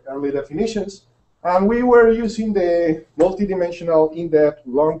the early definitions. And we were using the multidimensional, in-depth,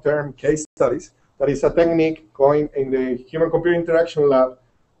 long-term case studies. That is a technique going in the human-computer interaction lab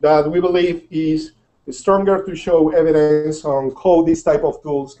that we believe is stronger to show evidence on how these type of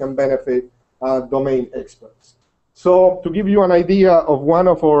tools can benefit domain experts. So to give you an idea of one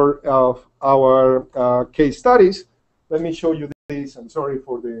of our case studies, let me show you this. I'm sorry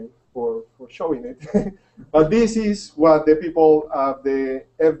for showing it. But this is what the people at the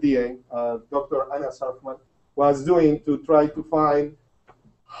FDA, Dr. Anna Sarfman, was doing to try to find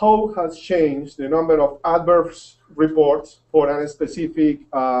how has changed the number of adverse reports for a specific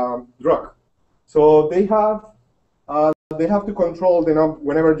drug. So they have to control the number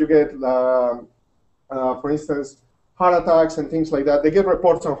whenever you get, for instance, heart attacks and things like that. They get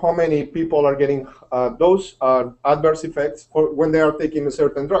reports on how many people are getting those adverse effects when they are taking a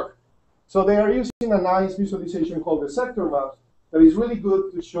certain drug. So they are using a nice visualization called the sector map that is really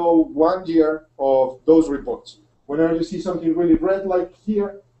good to show 1 year of those reports. Whenever you see something really red like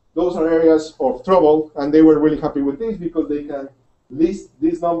here, those are areas of trouble, and they were really happy with this because they can list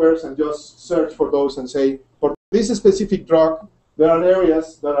these numbers and just search for those and say, for this specific drug, there are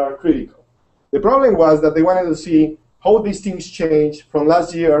areas that are critical. The problem was that they wanted to see how these things change from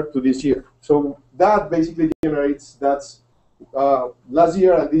last year to this year. So that basically generates that's last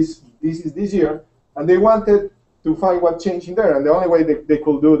year and this is this year, and they wanted to find what changed in there, and the only way they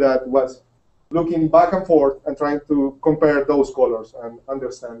could do that was looking back and forth and trying to compare those colors and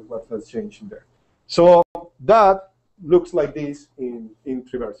understand what has changed in there. So that looks like this in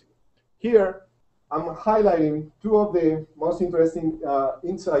Traversity. Here, I'm highlighting two of the most interesting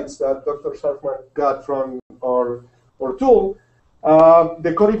insights that Dr. Scharfman got from our tool.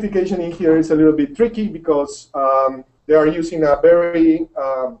 The codification in here is a little bit tricky because they are using a very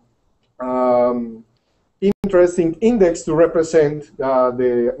interesting index to represent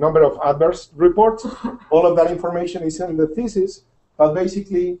the number of adverse reports. All of that information is in the thesis, but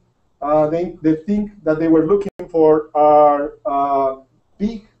basically the thing that they were looking for are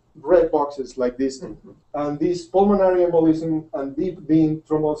big red boxes like this. And this pulmonary embolism and deep vein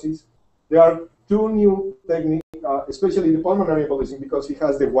thrombosis, there are two new techniques, especially the pulmonary embolism because it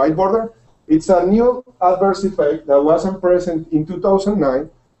has the white border. It's a new adverse effect that wasn't present in 2009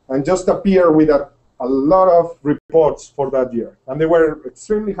 and just appeared with a lot of reports for that year. And they were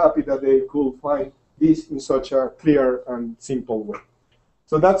extremely happy that they could find this in such a clear and simple way.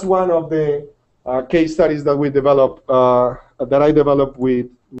 So that's one of the case studies that we developed, that I developed with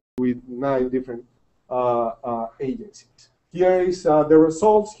 9 different agencies. Here is the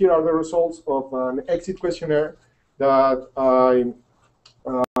results. Here are the results of an exit questionnaire that I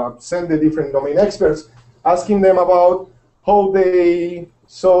sent the different domain experts, asking them about how they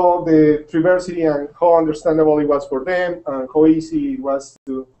saw the Traversity and how understandable it was for them, and how easy it was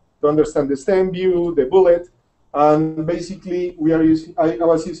to understand the stem view, the bullet. And basically, we are using. I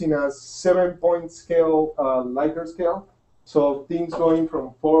was using a 7-point scale, Likert scale. So things going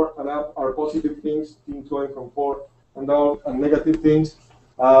from 4 and up are positive things. Things going from 4 and down are negative things.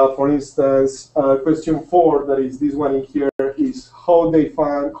 For instance, question 4, that is this one in here, is how they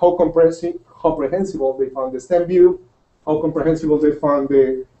found how comprehensible they found the stem view, how comprehensible they found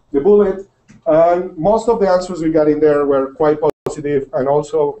the bullet, and most of the answers we got in there were quite positive, and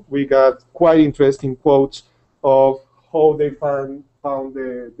also we got quite interesting quotes of how they found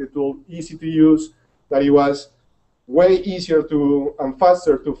the tool easy to use, that it was way easier to and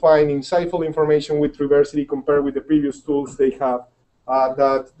faster to find insightful information with Traversity compared with the previous tools they have.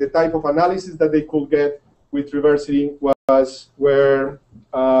 That the type of analysis that they could get with Traversity were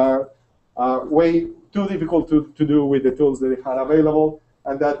way too difficult to do with the tools that they had available,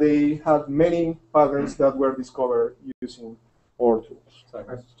 and that they had many patterns that were discovered using our tools. Sorry.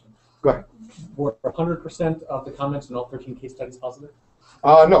 Go ahead. Were 100% of the comments in all 13 case studies positive?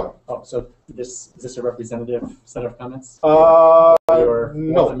 No. Oh, so is this a representative set of comments? No.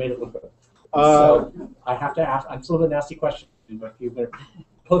 That made it look good. So I have to ask, I'm still a nasty question, but if you're going to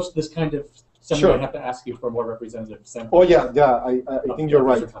post this kind of seminar, sure. I have to ask you for more representative sample. Oh yeah, I think you're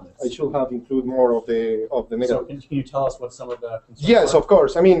right. I should have included more of the negative. So can you tell us what some of the concerns Yes, are? of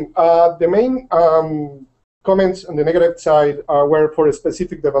course. I mean, the main comments on the negative side were for a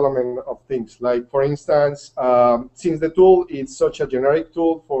specific development of things. Like, for instance, since the tool is such a generic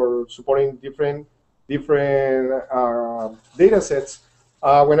tool for supporting different data sets,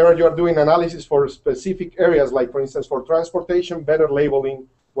 whenever you are doing analysis for specific areas, like, for instance, for transportation, better labeling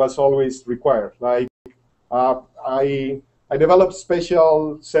was always required. Like, I developed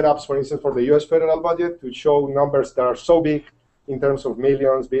special setups, for instance, for the US federal budget to show numbers that are so big in terms of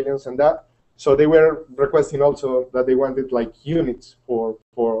millions, billions, and that. So they were requesting also that they wanted like units for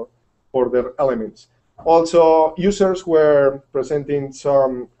their elements. Also, users were presenting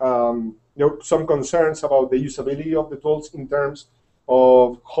some some concerns about the usability of the tools in terms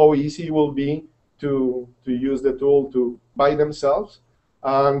of how easy it will be to use the tool to by themselves.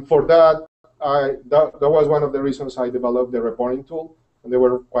 And for that, that was one of the reasons I developed the reporting tool, and they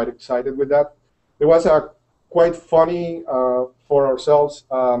were quite excited with that. There was a quite funny for ourselves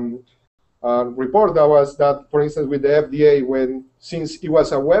report that was that, for instance, with the FDA, since it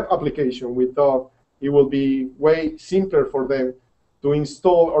was a web application, we thought it would be way simpler for them to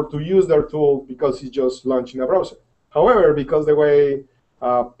install or to use their tool because it's just launched in a browser. However, because the way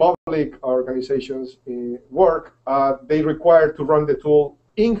public organizations work, they require to run the tool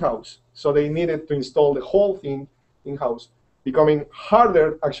in-house. So they needed to install the whole thing in-house, becoming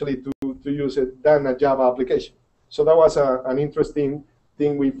harder actually to use it than a Java application. So that was an interesting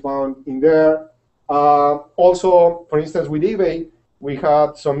thing we found in there. Also, for instance, with eBay, we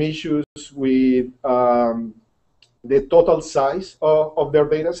had some issues with the total size of their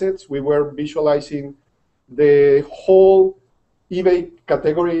data sets. We were visualizing the whole eBay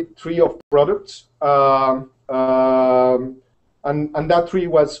category tree of products And that tree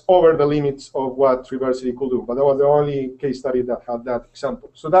was over the limits of what Triversity could do. But that was the only case study that had that example.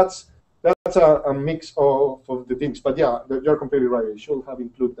 So that's a mix of the things. But yeah, you're completely right. I should have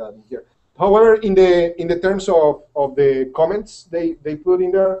included that in here. However, in the terms of the comments they put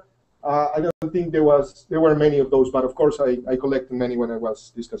in there, I don't think there were many of those. But of course, I collected many when I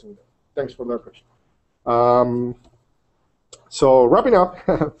was discussing them. Thanks for that question. So wrapping up,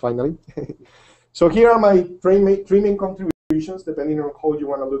 finally. So here are my three main contributions, depending on how you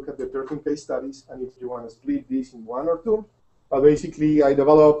want to look at the 13 case studies, and if you want to split this in one or two. But basically, I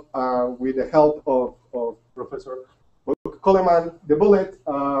developed, with the help of Professor Coleman, the bullet,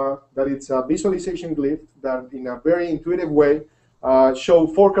 that it's a visualization glyph that in a very intuitive way show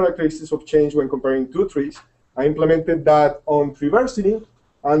 4 characteristics of change when comparing 2 trees. I implemented that on Triversity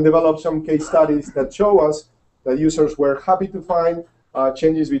and developed some case studies that show us that users were happy to find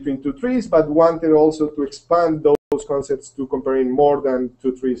changes between 2 trees, but wanted also to expand those concepts to comparing more than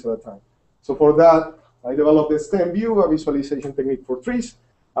 2 trees at a time. So for that, I developed a STEM view, a visualization technique for trees,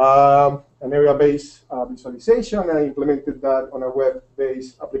 an area-based visualization, and I implemented that on a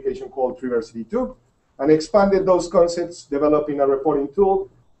web-based application called Triversity 2, and expanded those concepts, developing a reporting tool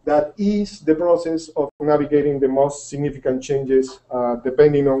that is the process of navigating the most significant changes,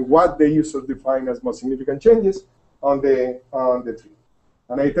 depending on what the users define as most significant changes on the tree.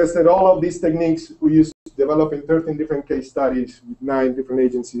 And I tested all of these techniques. We used developing 13 different case studies with 9 different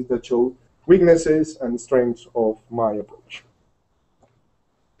agencies that show weaknesses and strengths of my approach.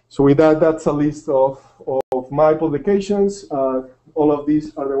 So with that, that's a list of my publications. All of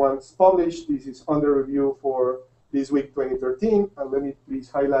these are the ones published. This is under review for this week 2013. And let me please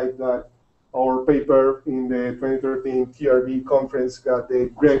highlight that our paper in the 2013 TRB conference got the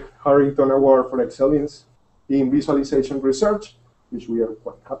Greg Harrington Award for Excellence in Visualization Research, which we are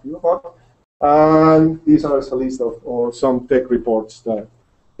quite happy about. And these are a list of some tech reports that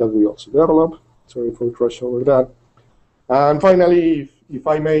we also develop. Sorry for rush over that. And finally, if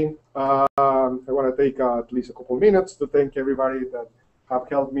I may, I want to take at least a couple minutes to thank everybody that have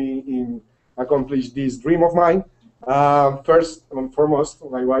helped me in accomplish this dream of mine. First and foremost,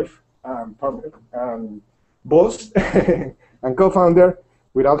 my wife, partner, and boss, and co-founder.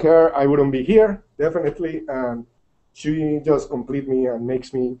 Without her, I wouldn't be here, definitely. And she just completes me and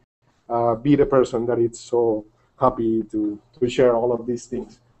makes me be the person that is so happy to share all of these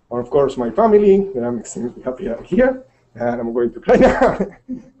things. And of course, my family, that I'm extremely happy I'm here, and I'm going to cry now.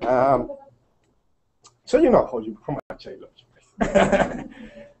 So you know how much I love you.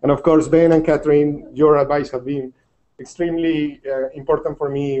 And of course, Ben and Catherine, your advice has been extremely important for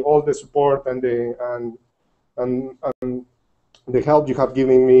me. All the support and the help you have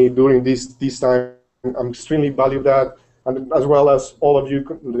given me during this time, I'm extremely value that. And as well as all of you,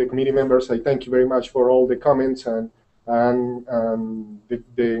 the committee members, I thank you very much for all the comments and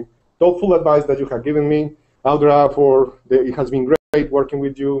the thoughtful advice that you have given me. Audra, it has been great working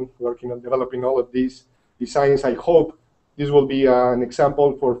with you, working on developing all of these designs. I hope this will be an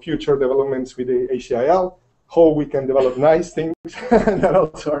example for future developments with the ACIL, how we can develop nice things that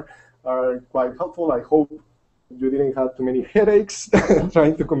also are quite helpful. I hope you didn't have too many headaches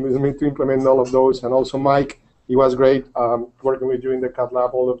trying to convince me to implement all of those. And also Mike, it was great working with you in the CAT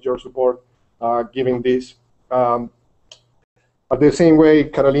lab, all of your support, giving this. But the same way,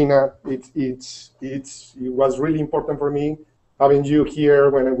 Carolina, it was really important for me having you here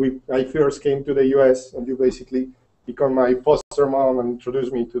when I first came to the US, and you basically become my foster mom and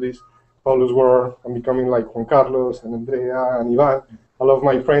introduced me to this Paulus world. I'm becoming like Juan Carlos and Andrea and Ivan, all of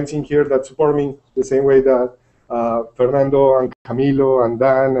my friends in here that support me the same way that Fernando and Camilo and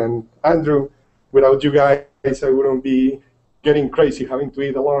Dan and Andrew. Without you guys, I wouldn't be getting crazy having to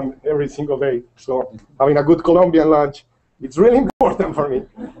eat alone every single day. So having a good Colombian lunch, it's really important for me.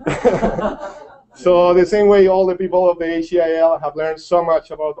 So the same way, all the people of the ACIL have learned so much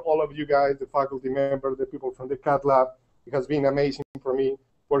about all of you guys, the faculty members, the people from the CAT lab. It has been amazing for me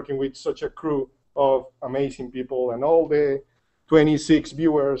working with such a crew of amazing people, and all the 26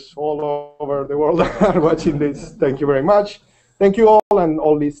 viewers all over the world are watching this. Thank you very much. Thank you all, and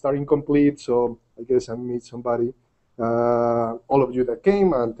all lists are incomplete, so I guess I meet somebody. All of you that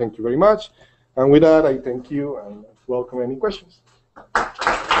came, and thank you very much. And with that, I thank you and welcome any questions. I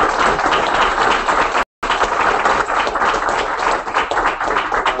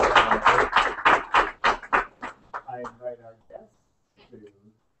invite our guests to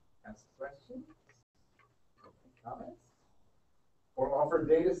ask questions, comments, or offer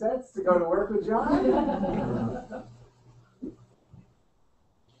data sets to go to work with John.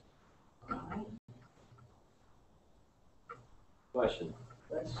 Question.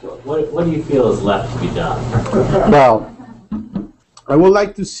 What do you feel is left to be done? Well, I would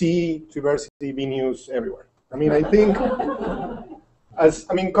like to see diversity being used everywhere. I mean, I think,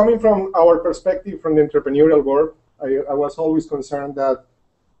 coming from our perspective from the entrepreneurial world, I was always concerned that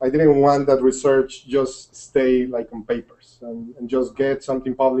I didn't want that research just stay like on papers and just get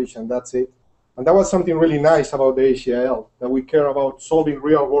something published and that's it. And that was something really nice about the ACIL, that we care about solving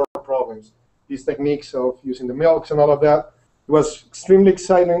real world problems. These techniques of using the milks and all of that, it was extremely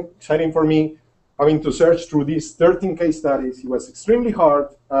exciting for me having to search through these 13 case studies. It was extremely hard,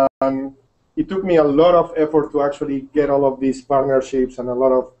 and it took me a lot of effort to actually get all of these partnerships and a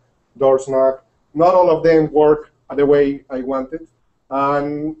lot of doors knocked. Not all of them work the way I wanted.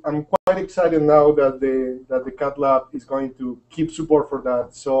 And I'm quite excited now that the CAT Lab is going to keep support for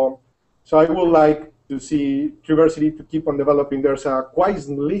that. So I would like to see Triversity to keep on developing. There's a quite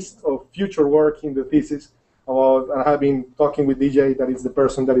list of future work in the thesis about, and I've been talking with DJ, that is the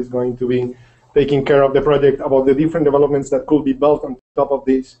person that is going to be taking care of the project, about the different developments that could be built on top of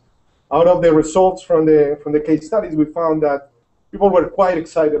this. Out of the results from the case studies, we found that people were quite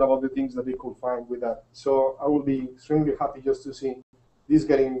excited about the things that they could find with that. So I will be extremely happy just to see this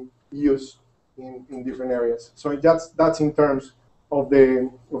getting used in different areas. So that's in terms of the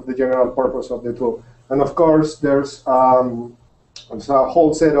general purpose of the tool. And of course, there's a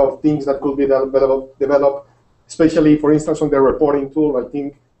whole set of things that could be developed, especially, for instance, on the reporting tool. I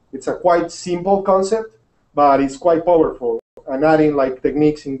think it's a quite simple concept, but it's quite powerful. And adding like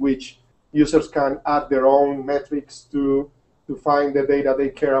techniques in which users can add their own metrics to find the data they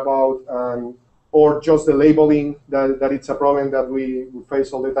care about, or just the labeling, that it's a problem that we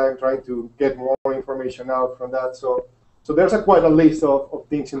face all the time, trying to get more information out from that. So there's quite a list of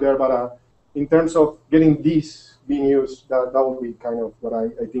things in there, but in terms of getting this being used, that will be kind of what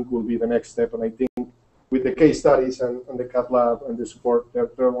I think will be the next step. And I think with the case studies and the CAT Lab and the support,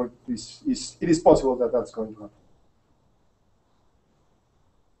 it is possible that that's going to happen.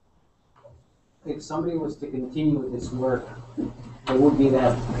 If somebody was to continue with this work, what would be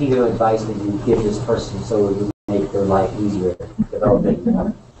that piece of advice that you would give this person so it would make their life easier, developing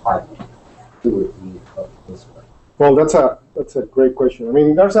a part to this work? Well, that's a great question. I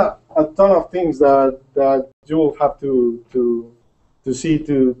mean, there's a ton of things that you will have to see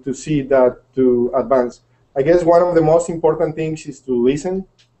that to advance. I guess one of the most important things is to listen.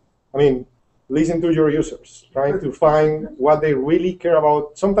 I mean, listen to your users, trying to find what they really care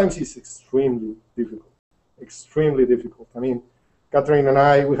about. Sometimes it's extremely difficult, extremely difficult. I mean, Catherine and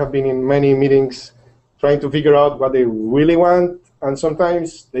I, we have been in many meetings trying to figure out what they really want, and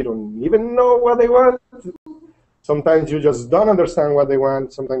sometimes they don't even know what they want. Sometimes you just don't understand what they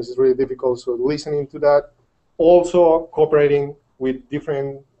want. Sometimes it's really difficult, so listening to that. Also cooperating with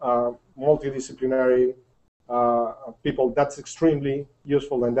different multidisciplinary people, that's extremely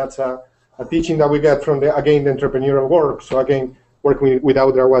useful, and that's a teaching that we get from the entrepreneurial work. So again, working with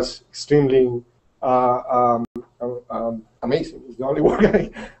Audra was extremely amazing. It's the only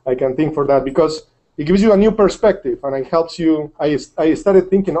word I can think for that, because it gives you a new perspective and it helps you. I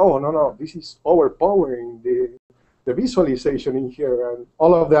started thinking, oh, no, this is overpowering the visualization in here, and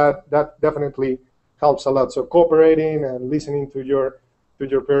all of that definitely helps a lot. So cooperating and listening to your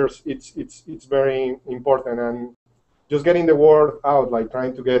peers, it's very important, and just getting the word out, like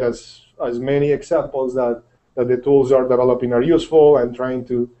trying to get as many examples that the tools are developing are useful, and trying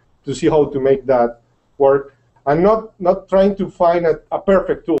to see how to make that work, and not trying to find a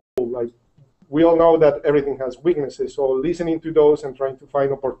perfect tool. Like, we all know that everything has weaknesses, so listening to those and trying to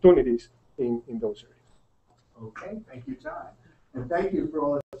find opportunities in those areas. Okay, thank you, John. And thank you for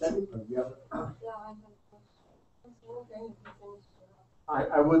all the study.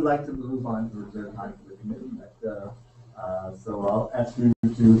 I would like to move on to reserve time for the committee, but so I'll ask you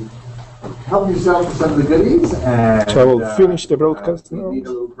to help yourself with some of the goodies. And, so I will finish the broadcast now. We need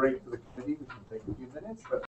a little break.